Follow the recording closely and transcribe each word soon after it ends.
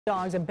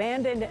Dogs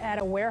abandoned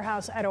at a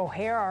warehouse at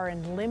O'Hare are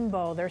in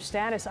limbo. Their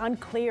status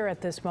unclear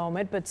at this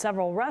moment, but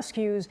several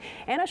rescues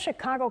and a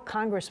Chicago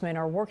congressman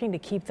are working to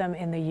keep them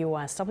in the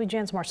U.S.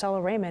 WGN's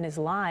Marcella Raymond is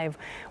live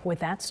with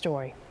that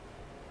story.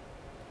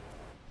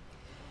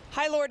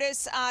 Hi,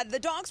 Lourdes. The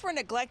dogs were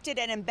neglected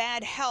and in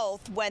bad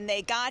health when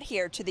they got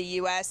here to the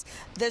U.S.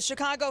 The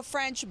Chicago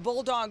French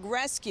Bulldog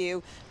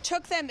Rescue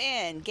took them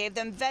in, gave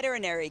them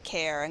veterinary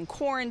care and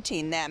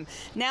quarantined them.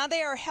 Now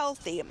they are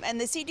healthy,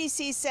 and the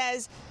CDC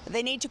says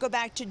they need to go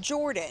back to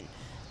Jordan.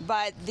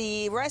 But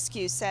the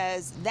rescue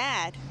says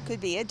that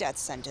could be a death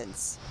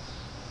sentence.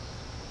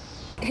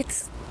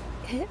 It's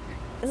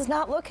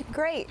not looking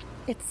great.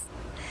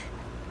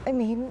 I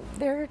mean,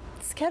 they're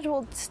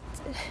scheduled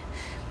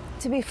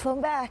to be flown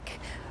back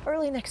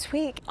early next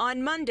week.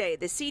 On Monday,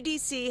 the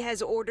CDC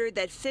has ordered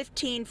that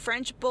 15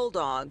 French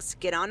bulldogs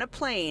get on a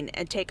plane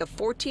and take a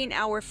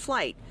 14-hour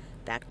flight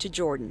back to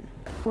Jordan.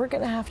 We're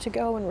going to have to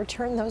go and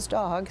return those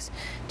dogs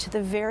to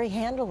the very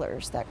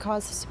handlers that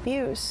cause this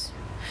abuse.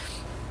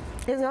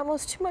 It's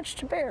almost too much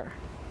to bear.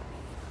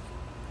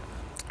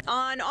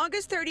 On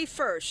August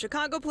 31st,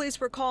 Chicago police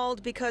were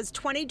called because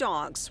 20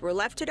 dogs were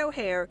left at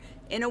O'Hare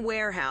in a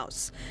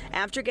warehouse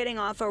after getting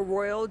off a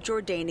Royal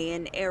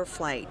Jordanian air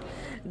flight.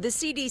 The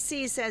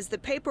CDC says the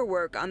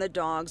paperwork on the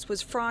dogs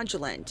was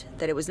fraudulent,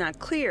 that it was not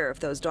clear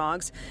if those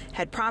dogs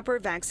had proper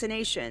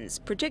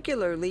vaccinations,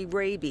 particularly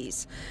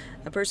rabies.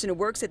 A person who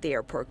works at the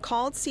airport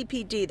called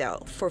CPD,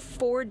 though. For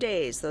 4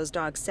 days, those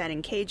dogs sat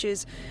in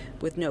cages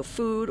with no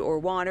food or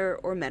water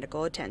or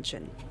medical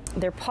attention.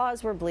 Their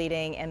paws were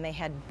bleeding and they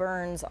had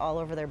burns all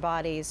over their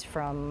bodies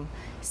from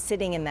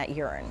sitting in that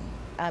urine.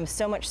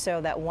 So much so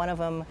that one of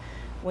them,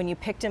 when you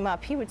picked him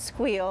up, he would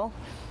squeal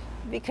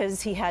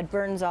because he had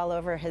burns all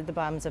over the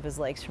bottoms of his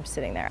legs from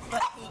sitting there.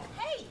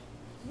 Hey,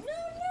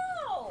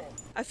 no!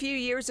 A few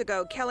years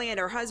ago, Kelly and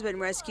her husband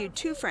rescued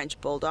 2 French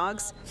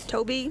bulldogs,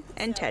 Toby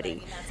and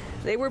Teddy.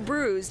 They were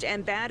bruised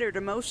and battered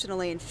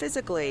emotionally and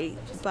physically,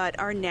 but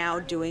are now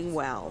doing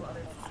well.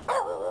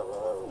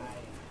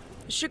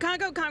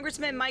 Chicago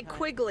Congressman Mike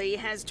Quigley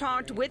has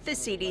talked with the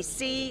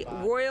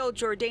CDC, Royal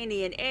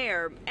Jordanian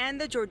Air,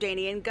 and the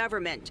Jordanian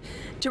government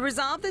to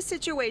resolve the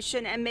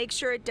situation and make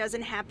sure it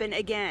doesn't happen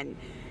again.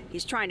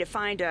 He's trying to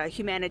find a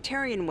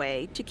humanitarian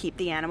way to keep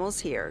the animals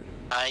here.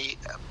 I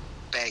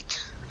beg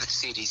the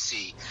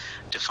CDC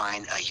to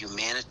find a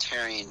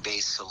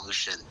humanitarian-based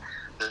solution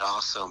that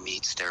also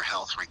meets their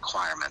health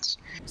requirements.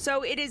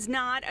 So it is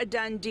not a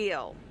done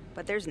deal,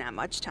 but there's not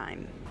much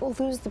time. We'll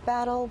lose the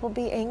battle, we'll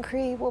be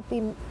angry, we'll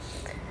be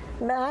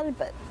mad,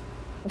 but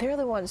they're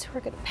the ones who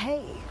are going to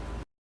pay.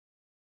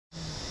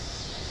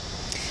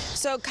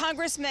 So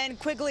Congressman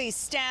Quigley's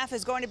staff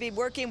is going to be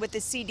working with the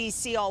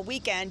CDC all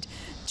weekend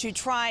to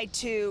try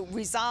to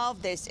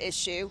resolve this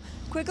issue.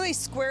 Quigley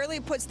squarely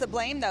puts the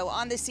blame, though,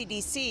 on the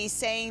CDC,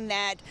 saying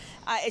that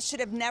it should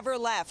have never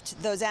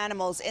left those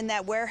animals in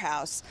that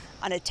warehouse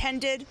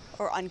unattended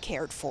or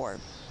uncared for.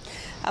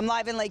 I'm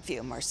live in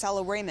Lakeview.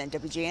 Marcella Raymond,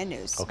 WGN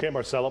News. Okay,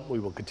 Marcella, we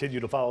will continue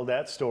to follow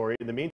that story. In the meantime,